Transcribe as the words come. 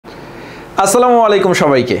আসসালামু আলাইকুম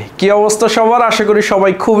সবাইকে। কি অবস্থা সবার? আশা করি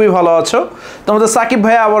সবাই খুবই ভালো আছো। তোমাদের সাকিব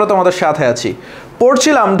ভাই আবারও তোমাদের সাথে আছি।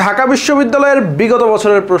 পড়ছিলাম ঢাকা বিশ্ববিদ্যালয়ের বিগত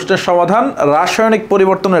বছরের প্রশ্নের সমাধান, রাসায়নিক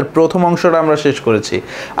পরিবর্তনের প্রথম অংশটা আমরা শেষ করেছি।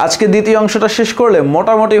 আজকে দ্বিতীয় অংশটা শেষ করলে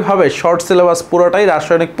মোটামুটিভাবে শর্ট সিলেবাস পুরোটাই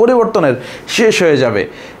রাসায়নিক পরিবর্তনের শেষ হয়ে যাবে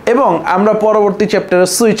এবং আমরা পরবর্তী চ্যাপ্টারে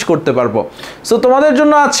সুইচ করতে পারবো। সো তোমাদের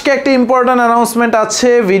জন্য আজকে একটা ইম্পর্ট্যান্ট অ্যানাউন্সমেন্ট আছে,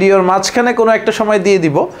 ভিডিওর মাঝখানে কোনো একটা সময় দিয়ে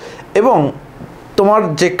দিব। এবং তোমার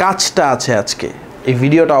যে কাজটা আছে আজকে, এই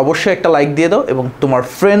ভিডিওটা অবশ্যই একটা লাইক দিয়ে দাও এবং তোমার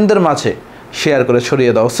ফ্রেন্ডদের মাঝে শেয়ার করে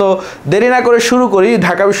ছড়িয়ে দাও। সো দেরি না করে শুরু করি।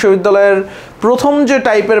 ঢাকা বিশ্ববিদ্যালয়ের প্রথম যে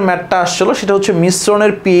টাইপের ম্যাথটা আসছিলো সেটা হচ্ছে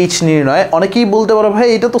মিশ্রণের পিএইচ নির্ণয়। অনেকেই বলতে পারো ভাই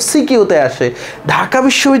এটা তো সিকিউতে আসে, ঢাকা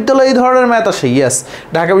বিশ্ববিদ্যালয়ে এই ধরনের ম্যাথ আসে। ইয়েস,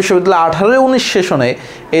 ঢাকা বিশ্ববিদ্যালয় 18-19 সেশনে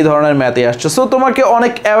এই ধরনের ম্যাথই আসছে। সো তোমাকে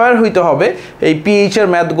অনেক অ্যাওয়্যার হইতে হবে এই পিএইচের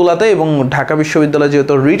ম্যাথগুলোতে, এবং ঢাকা বিশ্ববিদ্যালয়ে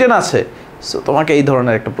যেহেতু রিটেন আছে সো তোমাকে এই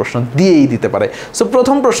ধরনের একটা প্রশ্ন দিয়েই দিতে পারে। সো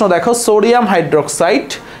প্রথম প্রশ্ন দেখো, সোডিয়াম হাইড্রোক্সাইড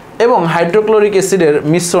এবং হাইড্রোক্লোরিক অ্যাসিডের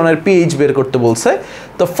মিশ্রণের পিএইচ বের করতে বলছে।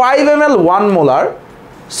 তো 5 ml 1 মোলার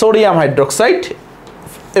সোডিয়াম হাইড্রোক্সাইড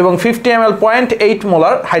এবং 50 ml 0.8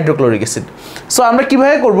 molar hydrochloric acid. So আমরা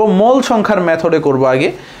কিভাবে করব? মোল সংখ্যার মেথডে করব আগে।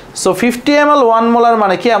 সো 50 ml 1 মোলার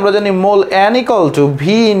মানে কি? আমরা জানি মোল N = V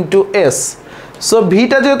 × S। সো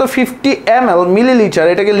ভিটা যেহেতু 50 ml মিলিলিটার,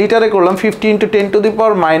 এটাকে লিটারে করলাম, 50 × 10⁻³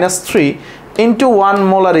 × 1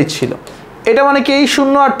 মোলারই ছিল। এটা মানে কি এই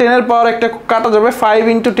 0 আর 10-এর পাওয়ার একটা কাটা যাবে, 5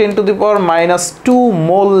 × 10⁻²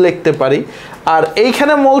 মোল লিখতে পারি। আর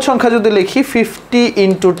এইখানে মোল সংখ্যা যদি লিখি 50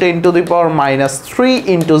 × 10⁻³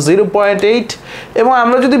 × 0.8, এবং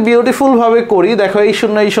আমরা যদি বিউটিফুলভাবে করি, দেখো এই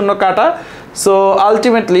 0 কাটা। সো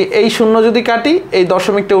আলটিমেটলি এই 0 যদি কাটি, এই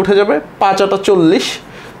দশমিকটা উঠে যাবে, 5 × 40,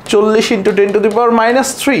 40 ×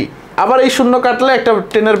 10⁻³। আবার এই 0 কাটলে একটা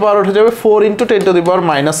 10-এর পাওয়ার উঠে যাবে, 4 ×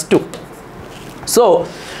 10⁻²। সো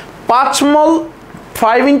 5 মোল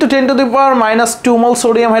 5 × 10⁻² মোল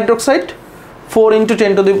সোডিয়াম হাইড্রোক্সাইড 4 ×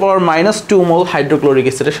 10⁻² মোল হাইড্রোক্লোরিক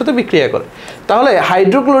অ্যাসিডের সাথে বিক্রিয়া করে। তাহলে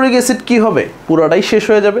হাইড্রোক্লোরিক অ্যাসিড কি হবে? পুরোটাই শেষ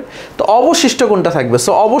হয়ে যাবে। তো অবশিষ্ট কোনটা থাকবে?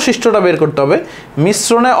 সো অবশিষ্টটা বের করতে হবে।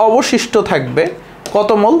 মিশ্রণে অবশিষ্ট থাকবে কত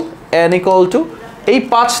মোল? N = এই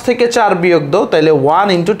 5 থেকে 4 বিয়োগ দাও, তাইলে 1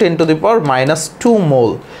 × 10⁻² মোল,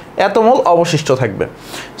 এত মোল অবশিষ্ট থাকবে।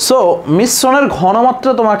 সো মিশ্রণের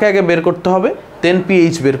ঘনমাত্রা তোমাকে আগে বের করতে হবে, দেন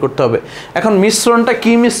পিএইচ বের করতে হবে। এখন মিশ্রণটা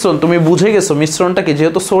কি মিশ্রণ তুমি বুঝে গেছো। মিশ্রণটা কি?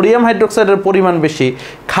 যেহেতু সোডিয়াম হাইড্রোক্সাইডের পরিমাণ বেশি,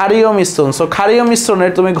 ক্ষারীয় মিশ্রণ। সো ক্ষারীয়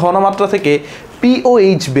মিশ্রণের তুমি ঘনমাত্রা থেকে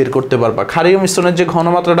পিওএইচ বের করতে পারবা। ক্ষারীয় মিশ্রণের যে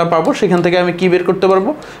ঘনমাত্রাটা পাবো সেখান থেকে আমি কি বের করতে পারবো?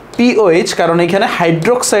 পিওএইচ, কারণ এখানে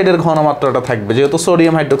হাইড্রোক্সাইডের ঘনমাত্রাটা থাকবে, যেহেতু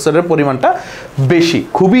সোডিয়াম হাইড্রোক্সাইডের পরিমাণটা বেশি।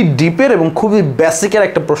 খুবই ডিপের এবং খুবই বেসিকের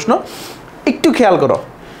একটা প্রশ্ন, একটু খেয়াল করো।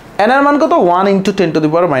 N এর মান কত? 1 ×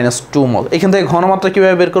 10⁻² মোল। এখান থেকে ঘনমাত্রা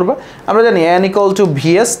কীভাবে বের করবা? আমরা জানি N =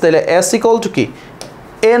 VS, তাহলে S = কি?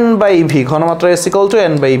 N/V। ঘনমাত্রা S =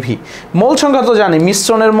 N/V। মোল সংখ্যা তো জানি,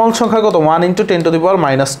 মিশ্রণের মোল সংখ্যা কত? 1 ×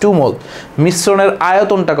 10⁻² মোল। মিশ্রণের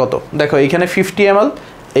আয়তনটা কত? দেখো এইখানে 50 ml,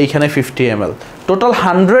 এইখানে 50 ml, টোটাল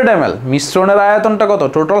 100 ml। মিশ্রণের আয়তনটা কত?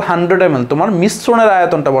 Total 100 ml। তোমার মিশ্রণের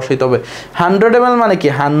আয়তনটা বসাইতে হবে। 100 ml মানে কি?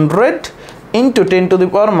 100 ×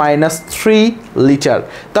 10⁻³ লিটার।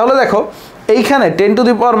 তাহলে দেখো এইখানে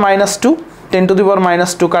 10⁻²,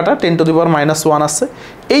 10⁻² কাটা, 10⁻1 আছে।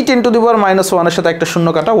 এই 10⁻1 এর সাথে একটা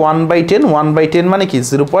 0 কাটা, 1/10, 1/10 মানে কি?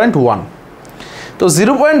 0.1। তো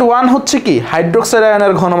 0.1 হচ্ছে কি? হাইড্রোক্সাইড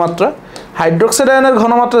আয়নের ঘনমাত্রা। হাইড্রোক্সাইড আয়নের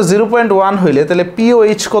ঘনমাত্রা 0.1 হইলে তাহলে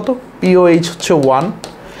পিওএইচ কত? পিওএইচ হচ্ছে 1।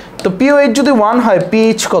 তো পিওএইচ যদি 1 হয়,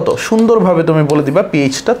 পিএইচ কত? সুন্দরভাবে তুমি বলে দিবা,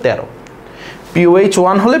 পিএইচটা 13। পিওএইচ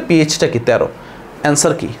 1 হলে পিএইচটা কি? 13।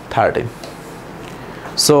 অ্যান্সার কি? 13।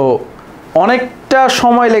 সো অনেকটা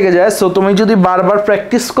সময় লেগে যায়। সো তুমি যদি বারবার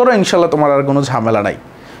প্র্যাকটিস করো, ইনশাল্লাহ তোমার আর কোনো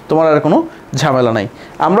ঝামেলা নাই,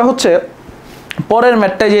 আমরা হচ্ছে পরের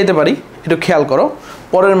ম্যাথটায় যেতে পারি। একটু খেয়াল করো,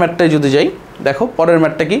 পরের ম্যাথটায় যদি যাই, দেখো পরের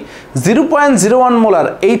ম্যাথটা কি? 0.01 মোলার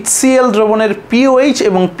HCl দ্রবণের পিওএইচ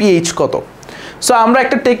এবং পিএইচ কত? সো আমরা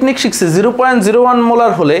একটা টেকনিক শিখছি, 0.01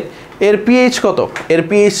 মোলার হলে এর পিএইচ কত? এর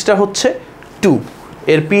পিএইচটা হচ্ছে 2।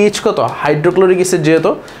 এর পিএইচ কত? হাইড্রোক্লোরিক অ্যাসিড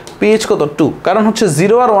যেহেতু, পিএইচ কত? 2। কারণ হচ্ছে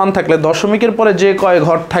 0 আর 1 থাকলে দশমিকের পরে যে কয়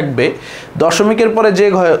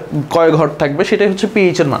ঘর থাকবে, সেটাই হচ্ছে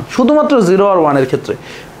পিএইচ এর মান, শুধুমাত্র 0 আর 1 এর ক্ষেত্রে।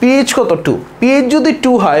 পিএইচ কত? 2। পিএইচ যদি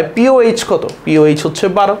 2 হয়, পিওএইচ কত? পিওএইচ হচ্ছে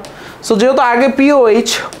 12। সো যেহেতু আগে পিওএইচ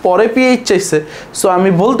পরে পিএইচ চাইছে, সো আমি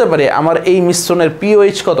বলতে পারি আমার এই মিশ্রণের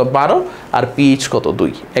পিওএইচ কত? 12 আর পিএইচ কত?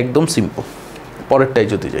 2। একদম সিম্পল। পরেরটাই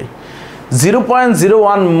যদি যাই,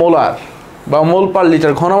 0.01 মোলার বা মোল পার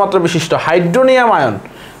লিটার ঘনমাত্রা বিশিষ্ট হাইড্রোনিয়াম আয়ন।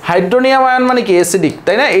 হাইড্রোনিয়াম আয়ন মানে কি? অ্যাসিডিক,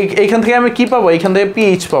 তাই না? এইখান থেকে আমি কি পাবো? এইখান থেকে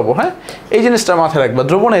পিএইচ পাবো। হ্যাঁ, এই জিনিসটা মাথায় রাখবা।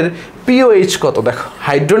 দ্রবণের পিওএইচ কত? দেখো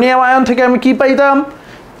হাইড্রোনিয়াম আয়ন থেকে আমি কি পাইতাম?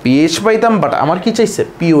 পিএইচ পাইতাম, বাট আমার কি চাইছে,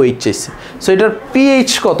 পিওএইচ চাইছে। সো এটার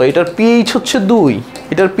পিএইচ কত, এটার পিএইচ হচ্ছে 2,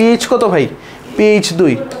 এটার পিএইচ কত ভাই, পিএইচ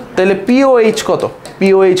 2, তাহলে পিওএইচ কত,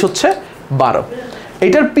 পিওএইচ হচ্ছে 12।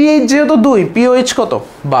 এটার পিএইচ যেহেতু 2, পিওএইচ কত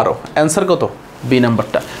 12, অ্যান্সার কত, বি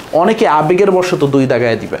নাম্বারটা। অনেকে আবেগের বশত 2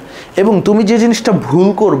 দাগায় দিবে, এবং তুমি যে জিনিসটা ভুল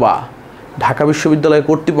করবা ঢাকা বিশ্ববিদ্যালয়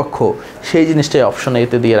কর্তৃপক্ষ সেই জিনিসটাই অপশন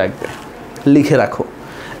এতে দিয়ে রাখবে, লিখে রাখো,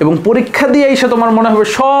 এবং পরীক্ষা দিয়ে এসে তোমার মনে হবে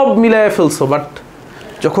সব মিলায় ফেলছো, বাট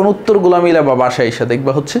যখন উত্তরগুলো মিলাবা বাসায় এসে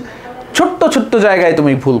দেখবা হচ্ছে ছোট্ট ছোট্ট জায়গায়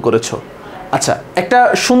তুমি ভুল করেছো। আচ্ছা, একটা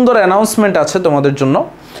সুন্দর অ্যানাউন্সমেন্ট আছে তোমাদের জন্য,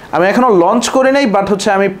 আমি এখনও লঞ্চ করি নাই, বাট হচ্ছে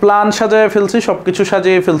আমি প্ল্যান সাজিয়ে ফেলছি, সব কিছু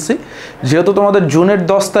সাজিয়ে ফেলছি। যেহেতু তোমাদের জুনের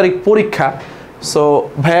 10 তারিখ পরীক্ষা, সো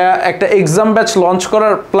ভাইয়া একটা এক্সাম ব্যাচ লঞ্চ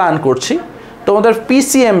করার প্ল্যান করছি। তোমাদের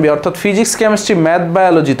পিসিএমবি অর্থাৎ physics, chemistry, math,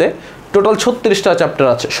 বায়োলজিতে total 36টা chapter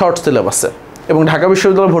আছে শর্ট সিলেবাসে, এবং ঢাকা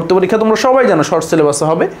বিশ্ববিদ্যালয় ভর্তি পরীক্ষা তোমরা সবাই জানো শর্ট সিলেবাসে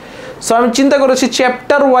হবে। সো আমি চিন্তা করেছি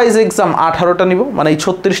চ্যাপ্টার ওয়াইজ এক্সাম 18টা নিব, মানে এই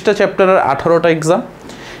 36টা চ্যাপ্টারের 18টা এক্সাম।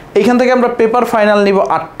 এইখান থেকে আমরা পেপার ফাইনাল নিব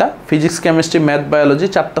 8টা, ফিজিক্স, কেমিস্ট্রি, ম্যাথ, বায়োলজি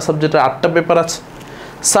 4টা সাবজেক্টের 8টা পেপার আছে,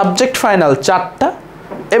 সাবজেক্ট ফাইনাল 4টা,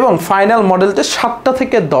 এবং ফাইনাল মডেলতে 7টা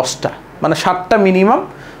থেকে 10টা, মানে 7টা মিনিমাম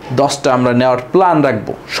 10টা আমরা নেওয়ার প্ল্যান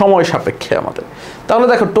রাখবো সময় সাপেক্ষে আমাদের। তাহলে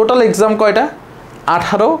দেখো টোটাল এক্সাম কয়টা,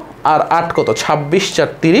 18 আর 8 কত, 26, 4,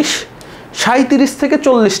 30, 37 থেকে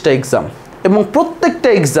 40টা এক্সাম, এবং প্রত্যেকটা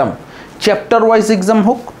এক্সাম চ্যাপ্টার ওয়াইজ এক্সাম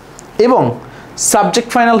হোক, এবং সাবজেক্ট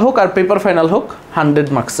ফাইনাল হোক আর পেপার ফাইনাল হোক 100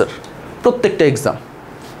 মার্কসের প্রত্যেকটা এক্সাম,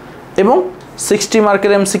 এবং 60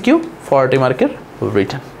 মার্কের এমসিকিউ, 40 মার্কের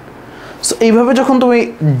রিটেন। সো এইভাবে যখন তুমি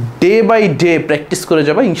ডে বাই ডে প্র্যাকটিস করে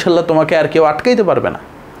যাবে, ইনশাল্লাহ তোমাকে আর কেউ আটকাইতে পারবে না।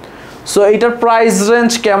 সো এইটার প্রাইস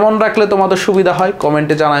রেঞ্জ কেমন রাখলে তোমাদের সুবিধা হয়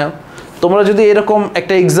কমেন্টে জানাও। তোমরা যদি এরকম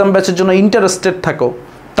একটা এক্সাম ব্যাচের জন্য ইন্টারেস্টেড থাকো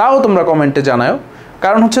তাও তোমরা কমেন্টে জানাও,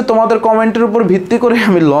 কারণ হচ্ছে তোমাদের কমেন্টের উপর ভিত্তি করে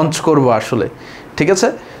আমি লঞ্চ করব আসলে, ঠিক আছে।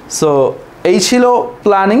 সো এই ছিল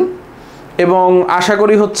প্ল্যানিং, এবং আশা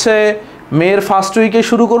করি হচ্ছে মেয়ের ফার্স্ট উইকে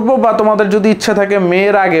শুরু করব, বা তোমাদের যদি ইচ্ছা থাকে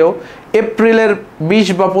মেয়ের আগেও এপ্রিলের 20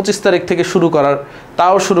 বা 25 তারিখ থেকে শুরু করার,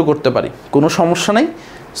 তাও শুরু করতে পারি, কোনো সমস্যা নেই।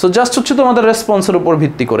 সো জাস্ট হচ্ছে তোমাদের রেসপন্সের উপর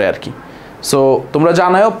ভিত্তি করে আর কি। সো তোমরা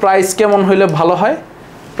জানাও প্রাইস কেমন হইলে ভালো হয়।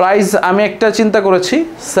 প্রাইস আমি একটা চিন্তা করেছি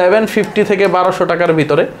 750 থেকে 1200 টাকার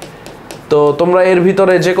ভিতরে, তো তোমরা এর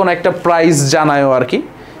ভিতরে যে কোনো একটা প্রাইস জানাও আর কি,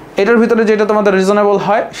 এটার ভিতরে যেটা তোমাদের রিজনেবল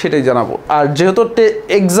হয় সেটাই জানাবো। আর যেহেতু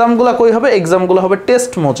এক্সামগুলো কই হবে, এক্সামগুলো হবে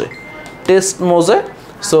টেস্ট মোজে।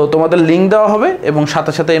 সো তোমাদের লিঙ্ক দেওয়া হবে, এবং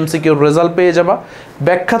সাথে সাথে এমসিকিউর রেজাল্ট পেয়ে যাবা,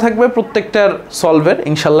 ব্যাখ্যা থাকবে প্রত্যেকটার সলভের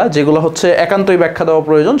ইনশাল্লাহ, যেগুলো হচ্ছে একান্তই ব্যাখ্যা দেওয়া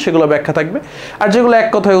প্রয়োজন সেগুলো ব্যাখ্যা থাকবে, আর যেগুলো এক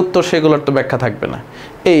কথায় উত্তর সেগুলোর তো ব্যাখ্যা থাকবে না।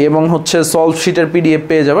 এবং হচ্ছে সলভ শিটের পিডিএফ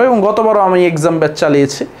পেয়ে যাবে। এবং গতবারও আমি এক্সাম ব্যাচ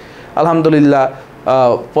চালিয়েছি, আলহামদুলিল্লাহ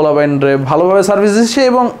পোলাবাইনরে ভালোভাবে সার্ভিস দিচ্ছে,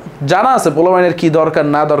 এবং জানা আছে পোলাবাইনের কী দরকার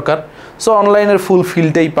না দরকার। সো অনলাইনের ফুল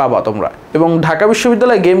ফিলটাই পাবা তোমরা, এবং ঢাকা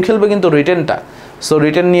বিশ্ববিদ্যালয়ে গেম খেলবে কিন্তু রিটেনটা। সো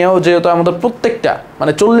রিটেন নিয়েও যেহেতু আমাদের প্রত্যেকটা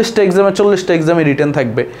মানে 40টা এক্সামে রিটেন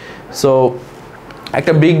থাকবে, সো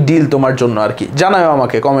একটা বিগ ডিল তোমার জন্য আর কি, জানাও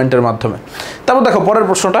আমাকে কমেন্টের মাধ্যমে। তারপর দেখো পরের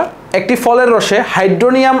প্রশ্নটা, একটি ফলের রসে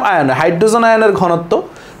হাইড্রোজেন আয়নের ঘনত্ব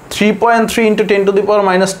 3.3 ×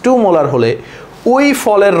 10⁻² মোলার হলে ওই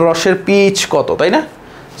ফলের রসের পিএইচ কত, তাই না?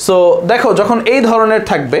 সো দেখো যখন এই ধরনের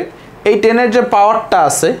থাকবে, এই 10-এর যে পাওয়ারটা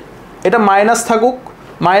আছে এটা মাইনাস থাকুক,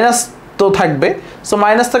 মাইনাস তো থাকবে, সো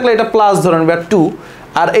মাইনাস থাকলে এটা প্লাস ধরে নেবে 2,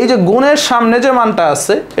 আর এই যে গুণের সামনে যে মানটা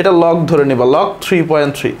আছে এটা লগ ধরে নেবা, লগ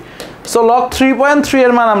 3.3। সো লগ 3.3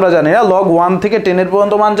 এর মান আমরা জানি না, লগ 1 থেকে 10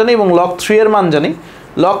 পর্যন্ত মান জানি, এবং লগ 3 এর মান জানি।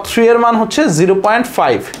 লগ 3 এর মান হচ্ছে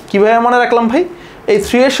 0.5। কীভাবে মনে রাখলাম ভাই, এই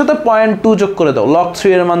 3 এর সাথে 0.2 যোগ করে দাও, লগ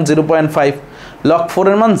 3 এর মান 0.5, লগ 4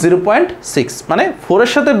 এর মান 0.6, মানে 4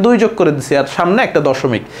 এর সাথে 2 যোগ করে দিছি, আর সামনে একটা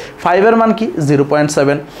দশমিক, 5 এর মান কি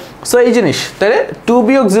 0.7। সো এই জিনিস তাহলে 2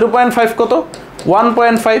 বিয়োগ 0.5 কত,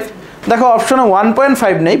 1.5। দেখো অপশনে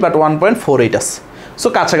 1.5 নেই, বাট 1.48 আছে। সো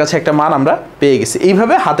কাছাকাছি একটা মান আমরা পেয়ে গেছি।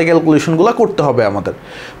 এইভাবে হাতে ক্যালকুলেশনগুলো করতে হবে আমাদের।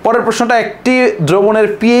 পরের প্রশ্নটা, একটি দ্রবণের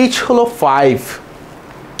পিএইচ হলো 5,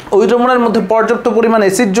 ওই দ্রবণের মধ্যে পর্যাপ্ত পরিমাণ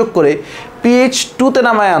অ্যাসিড যোগ করে পিএইচ 2তে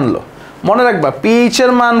নামায় আনলো। মনে রাখবা পিএইচ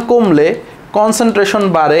এর মান কমলে কনসেন্ট্রেশন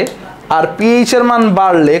বাড়ে, আর পিএইচ এর মান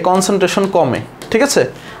বাড়লে কনসেন্ট্রেশন কমে, ঠিক আছে।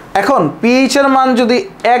 এখন পিএইচ এর মান যদি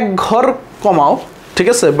 1 ঘর কমাও, ঠিক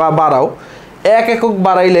আছে, বা বাড়াও, 1 একক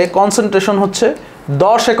বাড়াইলে কনসেন্ট্রেশন হচ্ছে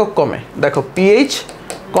 10 একক কমে। দেখো পিএইচ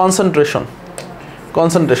কনসেন্ট্রেশন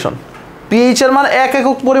পিএইচ এর মান 1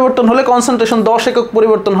 একক পরিবর্তন হলে কনসেন্ট্রেশন 10 একক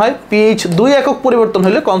পরিবর্তন হয়, পিএইচ 2 একক পরিবর্তন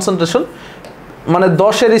হলে কনসেন্ট্রেশন মানে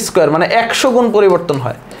 10-এর স্কোয়ার মানে 100 গুণ পরিবর্তন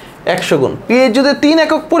হয়, 100 গুণ। পিএইচ যদি 3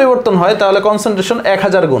 একক পরিবর্তন হয় তাহলে কনসেন্ট্রেশন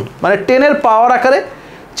 1000 গুণ, মানে 10-এর পাওয়ার আকারে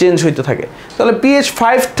চেঞ্জ হইতে থাকে। তাহলে পিএইচ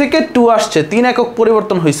 5 থেকে 2 আসছে, 3 একক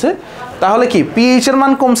পরিবর্তন হয়েছে। তাহলে কি পিএইচ এর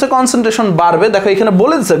মান কমছে, কনসেন্ট্রেশন বাড়বে। দেখো এখানে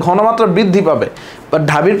বলে দিচ্ছে ঘনমাত্রা বৃদ্ধি পাবে, বাট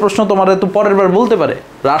ঢাবির প্রশ্ন তোমার তো পরের বার বলতে পারে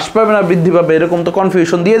হ্রাস পাবে না বৃদ্ধি পাবে, এরকম তো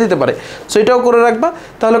কনফিউশন দিয়ে দিতে পারে। সো এটাও করে রাখবা।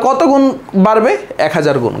 তাহলে কত গুণ বাড়বে?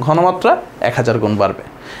 1000 গুণ, ঘনমাত্রা 1000 গুণ বাড়বে।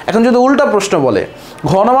 এখন যদি উল্টা প্রশ্ন বলে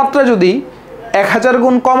ঘনমাত্রা যদি 1000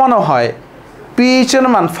 গুণ কমানো হয়, পিএইচ এর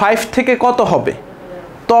মান 5 থেকে কত হবে?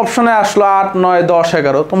 তো অপশনে আসলো 8, 9, 10,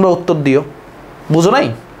 11। তোমরা উত্তর দিও। বুঝো নাই?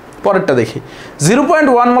 পরেরটা দেখি।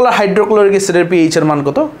 0.1 মোলার হাইড্রোক্লোরিক অ্যাসিডের পিএইচ এর মান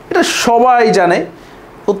কত? এটা সবাই জানে।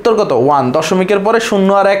 উত্তর কত? 1। দশমিকের পরে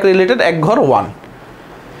 0 আর 1 রিলেটেড, 1 ঘর 1।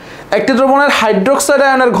 একটি দ্রবণের হাইড্রোক্সাইড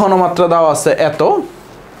আয়নের ঘনমাত্রা দেওয়া আছে এত,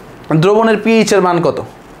 দ্রবণের পিএইচ এর মান কত?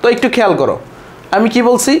 তো একটু খেয়াল করো, আমি কি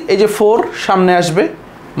বলছি? এই যে 4 সামনে আসবে,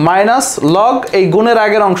 মাইনাস লগ এই গুণের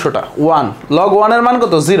আগের অংশটা 1, লগ 1 এর মান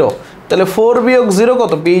কত? 0। তাহলে 4 বিয়োগ 0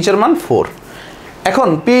 কত? পিএইচ এর মান 4। এখন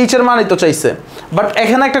পিএইচ এর মানই তো চাইছে, বাট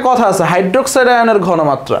এখানে একটা কথা আছে, হাইড্রোক্সাইড আয়নের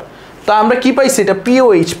ঘনমাত্রা। তা আমরা কি পাইছি? এটা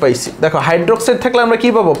পিওএইচ পাইছি। দেখো হাইড্রোক্সাইড থাকলে আমরা কি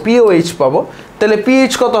পাবো? পিওএইচ পাবো। তাহলে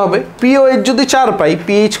পিএইচ কত হবে? পিওএইচ যদি 4 পাই,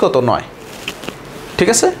 পিএইচ কত? 9। ঠিক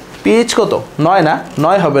আছে, পিএইচ কত? 9 না,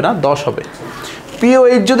 9 হবে না, 10 হবে।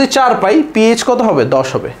 পিওএইচ যদি 4 পাই, পিএইচ কত হবে? 10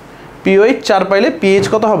 হবে। পিওএইচ 4 পাইলে পিএইচ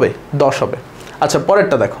কত হবে? 10 হবে। আচ্ছা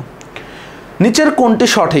পরেরটা দেখো, নিচের কোনটি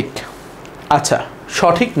সঠিক? আচ্ছা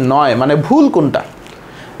সঠিক নয় মানে ভুল কোনটা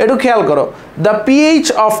একটু খেয়াল করো। The pH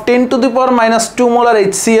of 10⁻² molar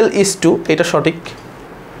HCl is 2, এটা সঠিক।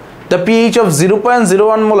 The pH of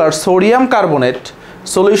 0.01 molar sodium carbonate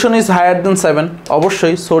solution is higher than 7,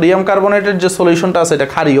 অবশ্যই সোডিয়াম কার্বনেটের যে সলিউশনটা আছে এটা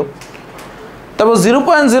ক্ষারীয়। তারপর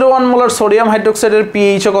 0.01 মোলার সোডিয়াম হাইড্রোক্সাইডের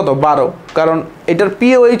পিএইচ কত? 12, কারণ এটার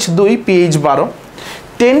pOH 2, pH 12।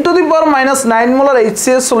 10⁻৯ molar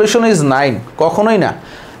HCl solution is 9, কখনোই না।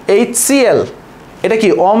 HCl এটা কি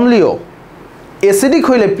অম্লীয়? অ্যাসিডিক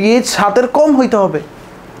হইলে পিএইচ 7 এর কম হইতে হবে,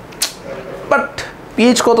 বাট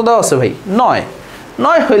পিএইচ কত দেওয়া আছে ভাই? 9।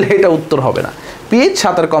 9 হইলে এটা উত্তর হবে না, পিএইচ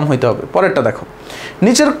 7 এর কম হইতে হবে। পরেরটা দেখো,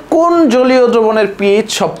 নিচের কোন জলীয় দ্রবণের পিএইচ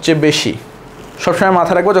সবচেয়ে বেশি? সবসময়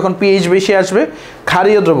মাথায় রাখবো যখন পিএইচ বেশি আসবে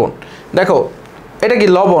ক্ষারীয় দ্রবণ। দেখো এটা কি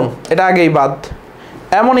লবণ, এটা আগেই বাদ।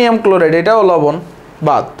 অ্যামোনিয়াম ক্লোরাইড এটাও লবণ,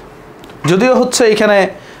 বাদ। যদিও হচ্ছে এখানে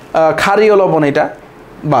ক্ষারীয় লবণ, এটা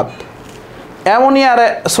বাদ। অ্যামোনিয়া আর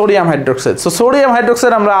sodium hydroxide. So sodium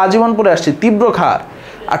hydroxide আমরা আজীবন পরে আসছি তীব্র ক্ষার,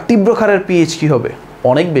 আর তীব্র ক্ষারের পিএইচ কি হবে?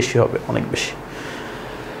 অনেক বেশি হবে, অনেক বেশি।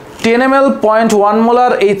 10 ml 0.1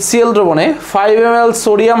 মোলার HCl দ্রবণে 5 ml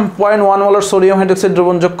sodium 0.1 molar sodium hydroxide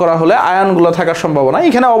দ্রবণ যোগ করা হলে আয়নগুলো থাকার সম্ভাবনা।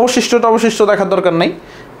 এখানে অবশিষ্ট দেখার দরকার নেই,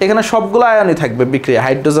 এখানে সবগুলো আয়নই থাকবে বিক্রিয়া,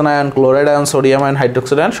 hydrogen ion, chloride ion, sodium ion,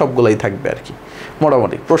 hydroxide ion সবগুলোই থাকবে আর কি,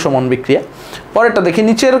 মোটামুটি প্রশমন বিক্রিয়া। পরেরটা দেখি,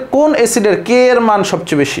 নিচের কোন অ্যাসিডের কে এর মান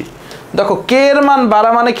সবচেয়ে বেশি? দেখো কে এর মান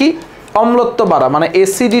বাড়া মানে কি? অম্লত্ব বাড়া মানে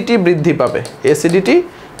অ্যাসিডিটি বৃদ্ধি পাবে, অ্যাসিডিটি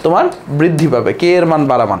তোমার বৃদ্ধি পাবে কে এর মান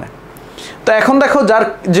বাড়া মানে। তো এখন দেখো যার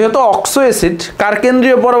যেহেতু অক্সো অ্যাসিড, কার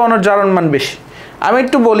কেন্দ্রীয় পরমাণুর জারণ মান বেশি? আমি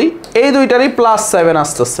একটু বলি, এই দুইটারই +7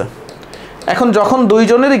 আসতেছে। এখন যখন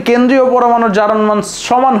দুইজনেরই কেন্দ্রীয় পরমাণুর জারণ মান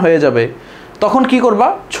সমান হয়ে যাবে, তখন কি করবা?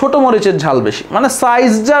 ছোট মরিচের ঝাল বেশি, মানে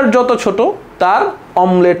সাইজ যার যত ছোট তার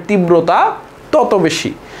অম্লের তীব্রতা তত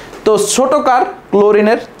বেশি। তো ছোট কার?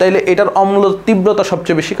 ক্লোরিনের, তাইলে এটার অম্ল তীব্রতা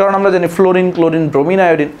সবচেয়ে বেশি, কারণ আমরা জানি ফ্লোরিন, ক্লোরিন, ব্রোমিন,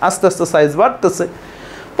 আয়োডিন আস্তে আস্তে সাইজ বাড়তেছে।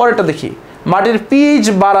 পরেরটা দেখি, মাটির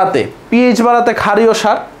পিএইচ বাড়াতে ক্ষারীয়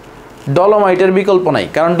সার ডলোমাইটের বিকল্প নাই,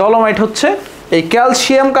 কারণ ডলোমাইট হচ্ছে এই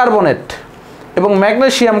ক্যালসিয়াম কার্বনেট এবং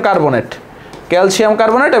ম্যাগনেসিয়াম কার্বনেট, ক্যালসিয়াম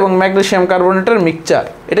কার্বনেট এবং ম্যাগনেসিয়াম কার্বনেটের মিক্সচার,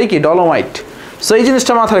 এটাই কি ডলোমাইট। সো এই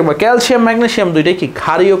জিনিসটা মাথায় রাখবা, ক্যালসিয়াম ম্যাগনেসিয়াম দুইটাই কি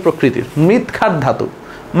ক্ষারীয় প্রকৃতির, মৃৎক্ষার ধাতু,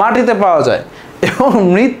 মাটিতে পাওয়া যায়। এবং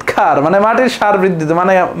মৃৎক্ষার মানে মাটির সার বৃদ্ধিতে,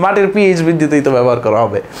 মানে মাটির পিএইচ বৃদ্ধিতেই তো ব্যবহার করা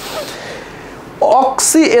হবে।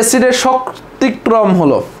 অক্সি অ্যাসিডের শক্তিক্রম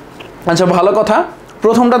হলো, আচ্ছা ভালো কথা,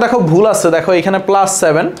 প্রথমটা দেখো ভুল আছে, দেখো এখানে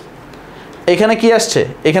 +7, এখানে কি আসছে?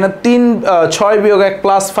 এখানে 6 - 1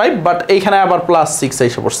 +5, বাট এইখানে আবার +6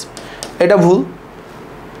 এসে পড়ছে, এটা ভুল।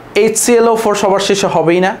 HClO4 সবার শেষে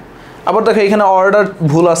হবেই না। আবার দেখো এখানে অর্ডার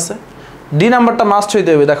ভুল আছে, ডি নাম্বারটা মাস্ট হইতে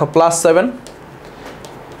হবে। দেখো +7,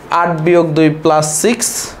 8 - 2 +6,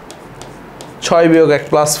 6 - 1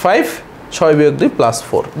 +5, 6 - 2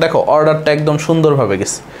 +4। দেখো অর্ডারটা একদম সুন্দরভাবে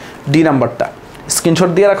গেছে, ডি নাম্বারটা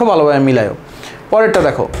স্ক্রিনশট দিয়ে রাখো, ভালোভাবে মিলায়ও। পরেরটা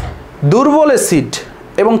দেখো, দুর্বল অ্যাসিড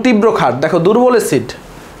এবং তীব্র ক্ষার। দেখো দুর্বল অ্যাসিড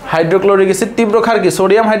হাইড্রোক্লোরিক অ্যাসিড, তীব্র ক্ষার কি?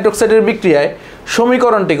 সোডিয়াম হাইড্রোক্সাইডের বিক্রিয়ায়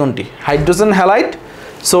সমীকরণটি কোনটি? Hydrogen halide,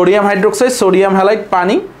 sodium hydroxide, sodium halide,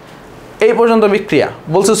 পানি, এই পর্যন্ত বিক্রিয়া।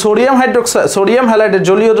 বলছে সোডিয়াম হ্যালাইডের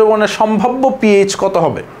জলীয় দ্রবণের সম্ভাব্য পিএইচ কত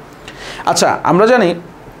হবে? আচ্ছা আমরা জানি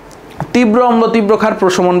তীব্র অম্ল তীব্র ক্ষার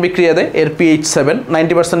প্রশমন বিক্রিয়া দেয়, এর পিএইচ 7,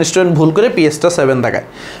 90% স্টুডেন্ট ভুল করে পিএইচটা 7 দেখায়,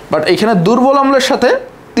 বাট এখানে দুর্বল অম্লের সাথে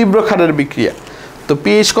তীব্র ক্ষারের বিক্রিয়া, তো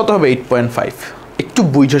পিএইচ কত হবে 8.5। একটু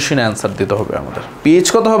বুঝে শুনে অ্যান্সার দিতে হবে আমাদের। পিএইচ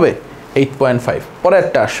কত হবে 8.5। পরে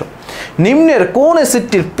একটা আসো, নিম্নের কোন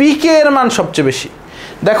অ্যাসিডটির পিকে এর মান সবচেয়ে বেশি?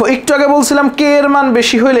 দেখো একটু আগে বলছিলাম কে এর মান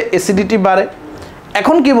বেশি হইলে অ্যাসিডিটি বাড়ে,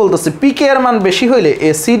 এখন কি বলতেছে পিকে এর মান বেশি হইলে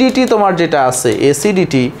অ্যাসিডিটি তোমার যেটা আছে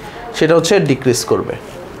অ্যাসিডিটি সেটা হচ্ছে ডিক্রিজ করবে।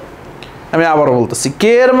 আমি আবারও বলতেছি,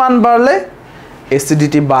 কে এর মান বাড়লে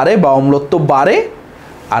অ্যাসিডিটি বাড়ে বা অম্লত্ব বাড়ে,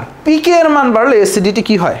 আর পিকে এর মান বাড়লে অ্যাসিডিটি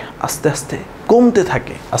কি হয় আস্তে আস্তে কমতে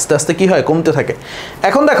থাকে, আস্তে আস্তে কি হয় কমতে থাকে।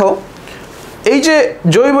 এখন দেখো এই যে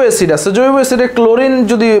জৈব অ্যাসিড আছে, জৈব অ্যাসিডে ক্লোরিন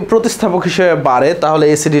যদি প্রতিস্থাপক হিসেবে বাড়ে তাহলে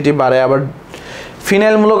অ্যাসিডিটি বাড়ে, আবার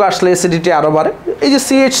ফিনাইলমূলক আসলে অ্যাসিডিটি আরও বাড়ে। এই যে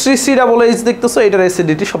CH3COOH দেখতেছো, এটার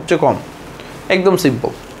অ্যাসিডিটি সবচেয়ে কম, একদম সিম্পল।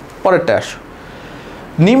 পরেরটা আসো,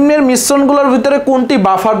 নিম্নের মিশ্রণগুলোর ভিতরে কোনটি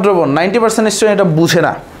বাফার দ্রবণ? 90% স্টুডেন্ট এটা বুঝে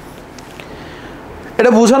না।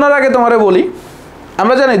 এটা বোঝানোর আগে তোমারে বলি,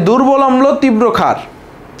 আমরা জানি দুর্বল অম্ল তীব্র ক্ষার,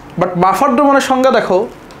 বাট বাফার দ্রবণের সংজ্ঞা দেখো,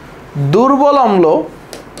 দুর্বল অম্ল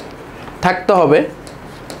থাকতে হবে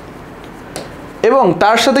এবং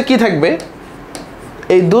তার সাথে কি থাকবে,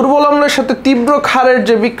 এই দুর্বল অম্লের সাথে তীব্র ক্ষারের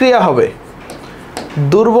যে বিক্রিয়া হবে,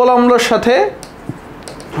 দুর্বল অম্লের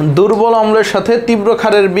সাথে তীব্র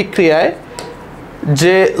ক্ষারের বিক্রিয়ায়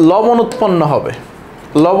যে লবণ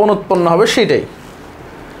উৎপন্ন হবে সেটাই।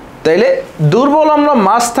 তাইলে দুর্বল অম্ল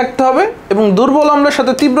মাছ থাকতে হবে এবং দুর্বল অম্লের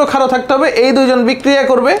সাথে তীব্র ক্ষারও থাকতে হবে, এই দুইজন বিক্রিয়া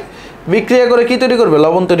করবে, বিক্রিয়া করে কি তৈরি করবে?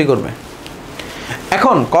 লবণ তৈরি করবে।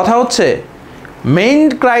 এখন কথা হচ্ছে মেইন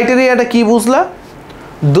ক্রাইটেরিয়াটা কি বুঝলা?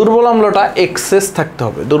 দুর্বল অম্লটা এক্সেস থাকতে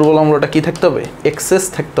হবে, দুর্বল অম্লটা কি থাকতে হবে? এক্সেস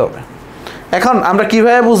থাকতে হবে। এখন আমরা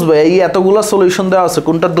কিভাবে বুঝবো এই এতগুলো সলিউশন দেওয়া আছে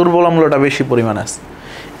কোনটা দুর্বল অম্লটা বেশি পরিমাণে আছে?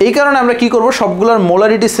 এই কারণে আমরা কি করব, সবগুলোর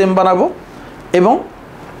মোলারিটি সেম বানাবো এবং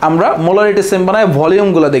আমরা মোলারিটি সেম বানায়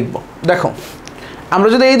ভলিউমগুলো দেখব। দেখো আমরা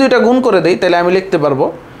যদি এই দুইটা গুণ করে দেই তাহলে আমি লিখতে পারবো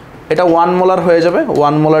এটা 1 মোলার হয়ে যাবে।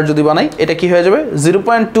 1 মোলার যদি বানাই এটা কি হয়ে যাবে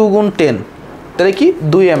 0.2 গুণ 10, তাহলে কি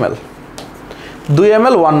 2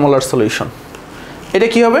 ml 1 মোলার সলিউশন। এটা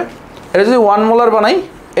কি হবে, এটা যদি 1 মোলার বানাই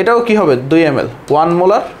এটাও কি হবে 2 ml, 1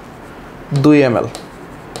 মোলার 2 ml।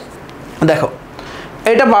 দেখো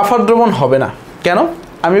এটা বাফার দ্রবণ হবে না, কেন?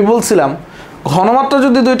 আমি বলছিলাম ঘনমাত্রা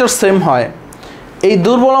যদি দুইটার সেম হয় এই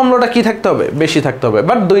দুর্বল অম্লটা কি থাকতে হবে? বেশি থাকতে হবে,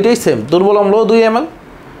 বাট দুইটাই সেম, দুর্বল অম্লও 2 ml,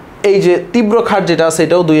 এই যে তীব্র ক্ষার যেটা আছে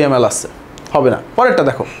এটাও 2 ml আছে, হবে না। পরেরটা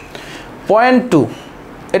দেখো 0.2,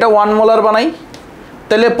 এটা 1 মোলার বানাই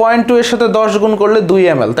তাহলে 0.2 এর সাথে 10 গুণ করলে 2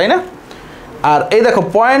 ml, তাই না? আর এই দেখো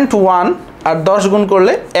 0.1 আর 10 গুণ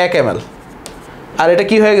করলে 1 ml, আর এটা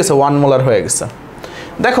কি হয়ে গেছে 1 মোলার হয়ে গেছে।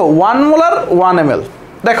 দেখো 1 মোলার 1 ml,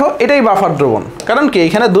 দেখো এটাই বাফার দ্রবণ, কারণ কি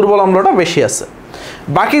এখানে দুর্বল অম্লটা বেশি আছে।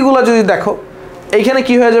 বাকিগুলো যদি দেখো এইখানে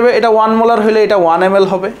কি হয়ে যাবে, এটা 1 মোলার হলে এটা 1 ml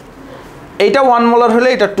হবে, এইটা 1 মোলার হলে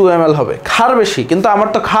এটা 2 ml হবে, ক্ষার বেশি, কিন্তু আমার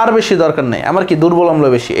তো ক্ষার বেশি দরকার নেই, আমার কি দুর্বল অম্ল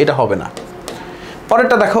বেশি, এটা হবে না।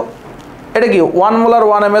 পরেরটা দেখো এটা কি 1 মোলার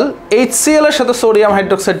 1 ml, HCl এর সাথে সোডিয়াম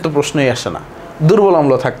হাইড্রোক্সাইড তো প্রশ্নই আসে না, দুর্বল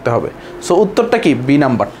অম্ল থাকতে হবে। সো উত্তরটা কি বি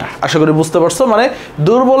নাম্বারটা। আশা করি বুঝতে পারছো, মানে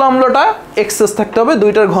দুর্বল অম্লটা এক্সেস থাকতে হবে,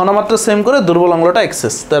 দুইটার ঘনমাত্রা সেম করে দুর্বল অম্লটা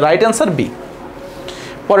এক্সেস, তো রাইট অ্যান্সার বি।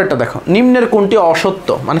 পরেরটা দেখো নিম্নের কোনটি অসত্য,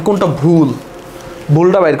 মানে কোনটা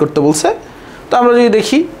ভুলটা বাইর করতে বলছে। তো আমরা যদি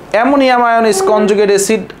দেখি ammonium ion is conjugate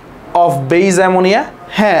acid of beige ammonia,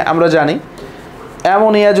 হ্যাঁ আমরা জানি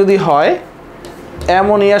অ্যামোনিয়া যদি হয়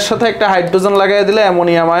অ্যামোনিয়ার সাথে একটা হাইড্রোজেন লাগাই দিলে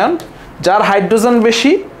অ্যামোনিয়াম আয়ন, যার হাইড্রোজেন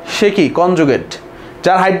বেশি সে কি কনজুগেট,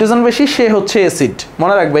 যার হাইড্রোজেন বেশি সে হচ্ছে অ্যাসিড।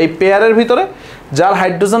 মনে রাখবে এই পেয়ারের ভিতরে যার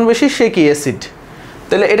হাইড্রোজেন বেশি সে কি অ্যাসিড,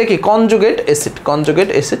 তাহলে এটা কি কনজুগেট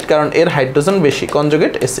অ্যাসিড, কারণ এর হাইড্রোজেন বেশি,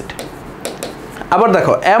 কনজুগেট অ্যাসিড। আবার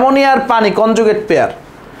দেখো অ্যামোনিয়ার পানি কনজুগেট পেয়ার,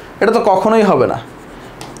 এটা তো কখনোই হবে না,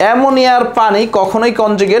 অ্যামোনিয়ার পানি কখনোই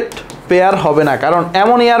কনজুগেট পেয়ার হবে না, কারণ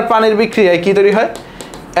অ্যামোনিয়ার পানির বিক্রিয়ায় কি তৈরি হয়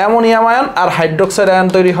অ্যামোনিয়াম আয়ন আর হাইড্রোক্সাইড আয়ন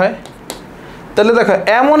তৈরি হয়। তাহলে দেখো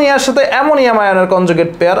অ্যামোনিয়ার সাথে অ্যামোনিয়াম আয়নের কনজুগেট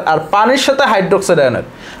পেয়ার আর পানির সাথে হাইড্রোক্সাইড আয়নের,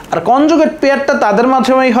 আর কনজুগেট পেয়ারটা তাদের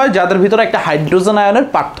মাধ্যমেই হয় যাদের ভিতরে একটা হাইড্রোজেন আয়নের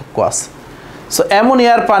পার্থক্য আছে। সো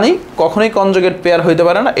অ্যামোনিয়ার পানি কখনোই কনজুগেট পেয়ার হইতে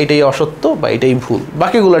পারে না, এটাই অসত্য বা এটাই ভুল।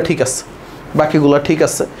 বাকিগুলো ঠিক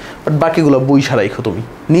আছে, বাট বাকিগুলো বইসা রাখো তুমি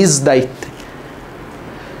নিজ দায়িত্বে।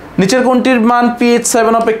 নিচের কোনটির মান pH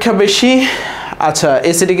 7 অপেক্ষা বেশি? আচ্ছা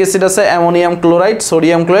অ্যাসিডিক অ্যাসিড আছে ammonium chloride,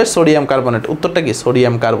 sodium chloride, sodium carbonate, উত্তরটা কি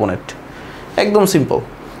সোডিয়াম কার্বনেট, একদম সিম্পল,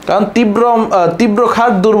 কারণ তীব্র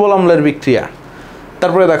ক্ষার দুর্বল অম্লের বিক্রিয়া।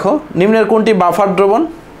 তারপরে দেখো নিম্নের কোনটি বাফার দ্রবণ?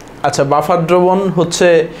 আচ্ছা বাফার দ্রবণ হচ্ছে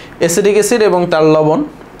অ্যাসিডিক অ্যাসিড এবং তার লবণ,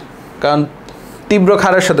 কারণ তীব্র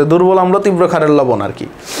ক্ষারের সাথে দুর্বল অম্ল তীব্র ক্ষারের লবণ আর কি।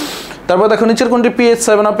 তারপর দেখো নিচের কোনটি pH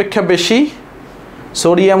 7 অপেক্ষা বেশি?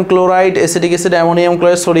 Sodium chloride, acetic acid, ammonium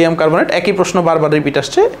chloride, sodium carbonate, একই প্রশ্ন বারবার রিপিট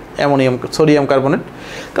আসছে, সোডিয়াম কার্বনেট।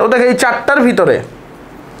 তারপর দেখো এই চারটার ভিতরে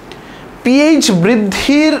পিএইচ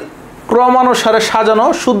বৃদ্ধির ক্রমানুসারে সাজানো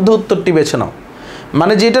শুদ্ধ উত্তরটি বেছে নাও।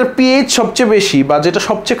 মানে যেটার পিএইচ সবচেয়ে বেশি বা যেটা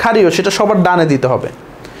সবচেয়ে ক্ষারীয় সেটা সবার ডানে দিতে হবে।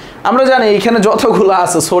 আমরা জানি এখানে যতগুলো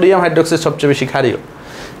আছে সোডিয়াম হাইড্রোক্সাইড সবচেয়ে বেশি ক্ষারীয়,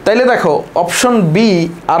 তাইলে দেখো অপশন বি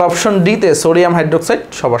আর অপশন ডিতে সোডিয়াম হাইড্রোক্সাইড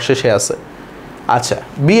সবার শেষে আছে। আচ্ছা,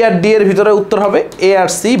 বি আর ডি এর ভিতরে উত্তর হবে এ আর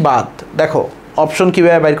সি বাদ। দেখো অপশন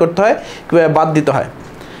কীভাবে বাইর করতে হয়, কীভাবে বাদ দিতে হয়।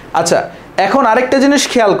 আচ্ছা, এখন আরেকটা জিনিস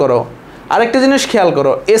খেয়াল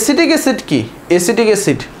করো, অ্যাসিটিক অ্যাসিড কি? অ্যাসিটিক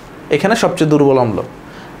অ্যাসিড এখানে সবচেয়ে দুর্বল অম্ল,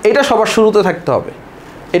 এটা সবার শুরুতে থাকতে হবে।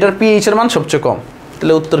 এটার পিএইচের মান সবচেয়ে কম,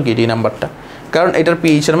 তাহলে উত্তর কি ডি নাম্বারটা, কারণ এটার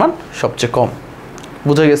পিএইচের মান সবচেয়ে কম।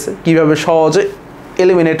 বুঝে গেছে কীভাবে সহজে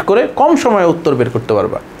এলিমিনেট করে কম সময়ে উত্তর বের করতে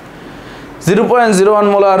পারবা। 0.01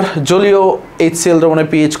 মোলার জলীয় HCl দ্রবণের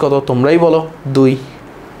পিএইচ কত? তোমরাই বলো। 2।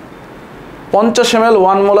 50 ml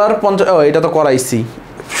 1 মোলার এটা তো করাইছি,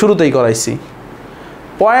 শুরুতেই করাইছি।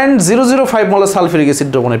 0.005 মোলার সালফিউরিক অ্যাসিড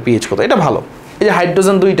দ্রবণের পিএইচ কত? এটা ভালো। এই যে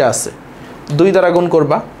হাইড্রোজেন 2টা আছে, 2 দ্বারা গুণ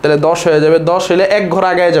করবা, তাহলে 10 হয়ে যাবে। 10 হলে এক ঘর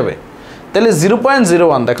আগায় যাবে, তাহলে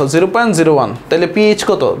 0.01। দেখো 0.01, তাহলে পিএইচ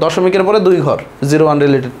কত? দশমিকের পরে 2 ঘর, 01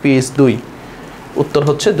 রিলেটেড পিএইচ 2, উত্তর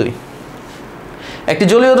হচ্ছে 2। একটি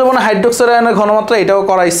জলীয় দ্রবণে হাইড্রোক্সাইড আয়নের ঘনমাত্রা, এটাও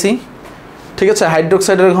করাইছি, ঠিক আছে।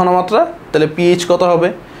 হাইড্রোক্সাইডের ঘনমাত্রা, তাহলে পিএইচ কত হবে?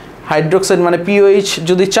 হাইড্রোক্সাইড মানে পিওএইচ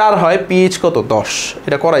যদি 4 হয়, পিএইচ কত? 10,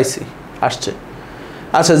 এটা করাইছি, আসছে।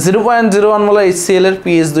 আচ্ছা, 0.01 মোলার HCl এর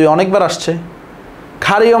পিএইচ 2, অনেকবার আসছে।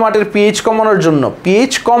 ক্ষারীয় মাটির পিএইচ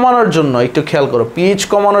কমানোর জন্য একটু খেয়াল করো, পিএইচ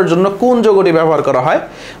কমানোর জন্য কোন যৌগটি ব্যবহার করা হয়?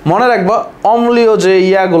 মনে রাখবা অম্লীয় যে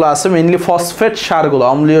ইয়াগুলো আছে, মেইনলি ফসফেট সারগুলো,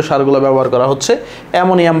 অম্লীয় সারগুলো ব্যবহার করা হচ্ছে,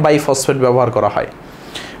 অ্যামোনিয়াম বাইফসফেট ব্যবহার করা হয়।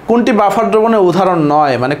 কোনটি বাফার দ্রবণের উদাহরণ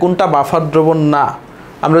নয়, মানে কোনটা বাফার দ্রবণ না?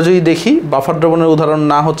 আমরা যদি দেখি বাফার দ্রবণের উদাহরণ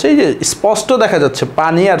না হচ্ছে এই যে স্পষ্ট দেখা যাচ্ছে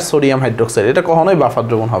পানি আর সোডিয়াম হাইড্রোক্সাইড, এটা কখনোই বাফার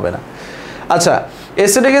দ্রবণ হবে না। আচ্ছা,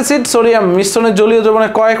 অ্যাসিটিক অ্যাসিড সোডিয়াম মিশ্রণের জলীয় দ্রবণে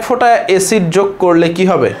কয়েক ফোঁটা অ্যাসিড যোগ করলে কি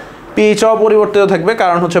হবে? পিএইচ অপরিবর্তিত থাকবে,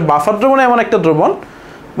 কারণ হচ্ছে বাফার দ্রবণ এমন একটা দ্রবণ,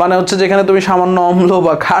 মানে হচ্ছে যেখানে তুমি সামান্য অম্ল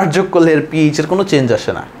বা ক্ষার যোগ করলে এর পিএইচের কোনো চেঞ্জ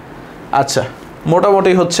আসে না। আচ্ছা,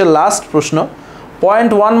 মোটামুটি হচ্ছে লাস্ট প্রশ্ন।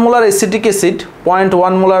 0.1 molar acetic acid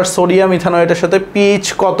 0.1 molar sodium ইথানয়েটের সাথে পিএইচ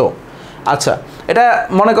কত? আচ্ছা, এটা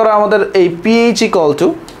মনে করো আমাদের এই pH equal to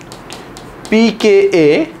pKa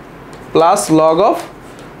plus log of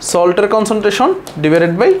সল্টের concentration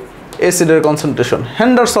divided by অ্যাসিডের কনসেন্ট্রেশন।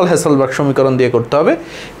 হেন্ডারসন-হেসেলবার্গ সমীকরণ দিয়ে করতে হবে।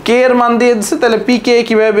 কে এর মান দিয়ে দিচ্ছে, তাহলে pKa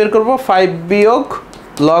কীভাবে বের করবো? 5 বিয়োগ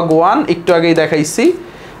লগ 1, একটু আগেই দেখাইছি।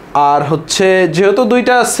 আর হচ্ছে যেহেতু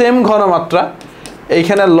দুইটা সেম ঘনমাত্রা,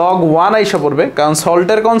 এইখানে লগ 1 আইসা পড়বে, কারণ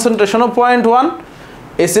সল্টের কনসেন্ট্রেশনও 0.1,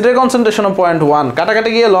 অ্যাসিডের কনসেন্ট্রেশনও 0.1, কাটাকাটি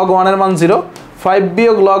গিয়ে লগ 1 এর মান 0। 5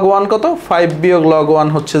 বিয়োগ লগ 1 কত? 5 বিয়োগ লগ 1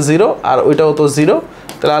 হচ্ছে 0, আর ওইটাও তো 0,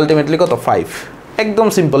 তাহলে আলটিমেটলি কত? 5। একদম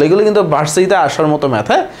সিম্পল, এগুলো কিন্তু ভার্সিটিতে আসার মতো ম্যাথ।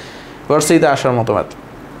 হ্যাঁ, ভার্সিটিতে আসার মতো ম্যাথ।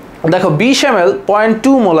 দেখো 20 ml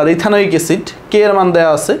 0.2 মোলার ইথানোয়িক অ্যাসিড, কে এর মান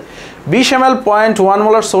দেওয়া আছে। 20 ml 0.1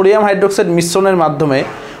 মোলার সোডিয়াম হাইড্রোক্সাইড মিশ্রণের মাধ্যমে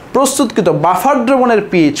প্রস্তুতকৃত বাফার দ্রবণের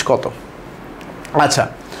পিএইচ কত? আচ্ছা,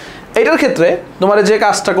 এটার ক্ষেত্রে তোমার যে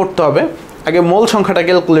কাজটা করতে হবে, আগে মোল সংখ্যাটা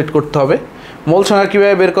ক্যালকুলেট করতে হবে। মোল সংখ্যা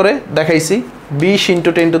কীভাবে বের করে দেখাইছি, 20 ×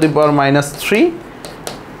 10⁻³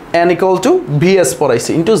 n = VS পড়াইছি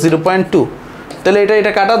ইন্টু 0.2, তাহলে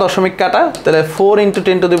এটা কাটা, দশমিক কাটা, তাহলে 4 ×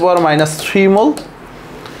 10⁻³ মোল।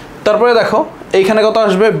 তারপরে দেখো এইখানে কত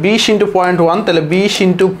আসবে? 20 × 0.1, তাহলে 20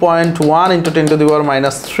 × 0.1 ×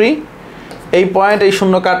 10⁻³, এই পয়েন্ট এই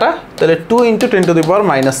শূন্য কাটা, তাহলে 2 ×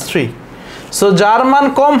 10⁻³। সো যার মান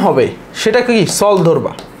কম হবে সেটা কি? সল্ট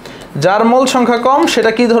ধরবা। যার মোল সংখ্যা কম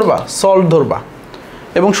সেটা কি ধরবা? সল্ট ধরবা।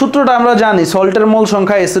 এবং সূত্রটা আমরা জানি, সল্টের মোল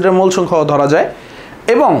সংখ্যা অ্যাসিডের মোল সংখ্যাও ধরা যায়।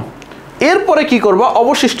 এবং এরপরে কি করবা?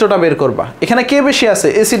 অবশিষ্টটা বের করবা। এখানে কে বেশি আছে?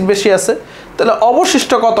 অ্যাসিড বেশি আছে, তাহলে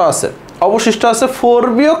অবশিষ্ট কত আছে? অবশিষ্ট আছে 4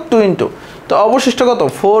 বিয়োগ 2 ইন্টু, তো অবশিষ্ট কত?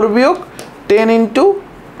 4 বিয়োগ 10 ইন্টু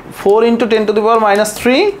 4 × 10⁻³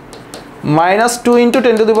 মাইনাস 2 ×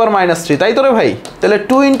 10⁻³, তাই তো রে ভাই? তাহলে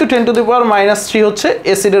 2 × 10⁻³ হচ্ছে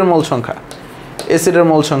অ্যাসিডের মোল সংখ্যা, অ্যাসিডের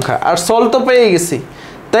মোল সংখ্যা। আর সল্ট তো পেয়ে গেছি,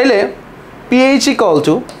 তাইলে পিএইচ ইকুয়াল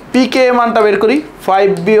টু pKa মানটা বের করি।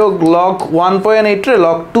 5 বিয়োগ লগ 1.8 রে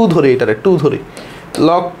লগ 2 ধরি, এটারে 2 ধরি,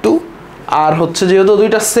 লগ 2। আর হচ্ছে যেহেতু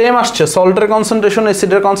দুইটা সেম আসছে, সল্টের কনসেন্ট্রেশন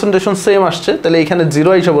অ্যাসিডের কনসেন্ট্রেশন সেম আসছে, তাহলে এখানে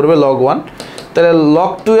 0 হিসাবে পড়বে লগ 1, তাহলে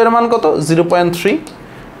লগ 2 এর মান কত? 0.3,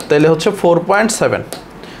 তাহলে হচ্ছে 4.7।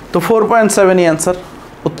 তো 4.7ই অ্যান্সার।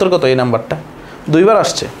 উত্তর কত এই নাম্বারটা? 2 বার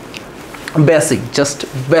আসছে। বেসিক, জাস্ট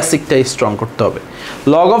বেসিকটাই স্ট্রং করতে হবে।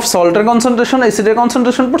 লগ অফ সল্টের কনসেন্ট্রেশন অ্যাসিডের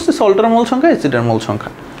কনসেন্ট্রেশন পড়ছি, সল্টের মোল সংখ্যা অ্যাসিডের মোল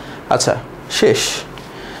সংখ্যা। আচ্ছা, শেষ।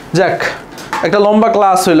 যাক, একটা লম্বা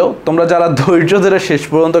ক্লাস হইলো, তোমরা যারা ধৈর্য ধরে শেষ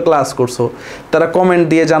পর্যন্ত ক্লাস করছো তারা কমেন্ট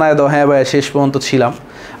দিয়ে জানায় দাও হ্যাঁ ভাই শেষ পর্যন্ত ছিলাম।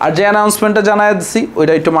 আর যে অ্যানাউন্সমেন্টটা জানায় দিছি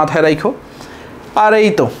ওইটা একটু মাথায় রাখো। আর এই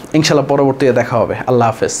তো ইনশাল্লাহ পরবর্তীতে দেখা হবে। আল্লাহ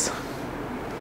হাফেজ।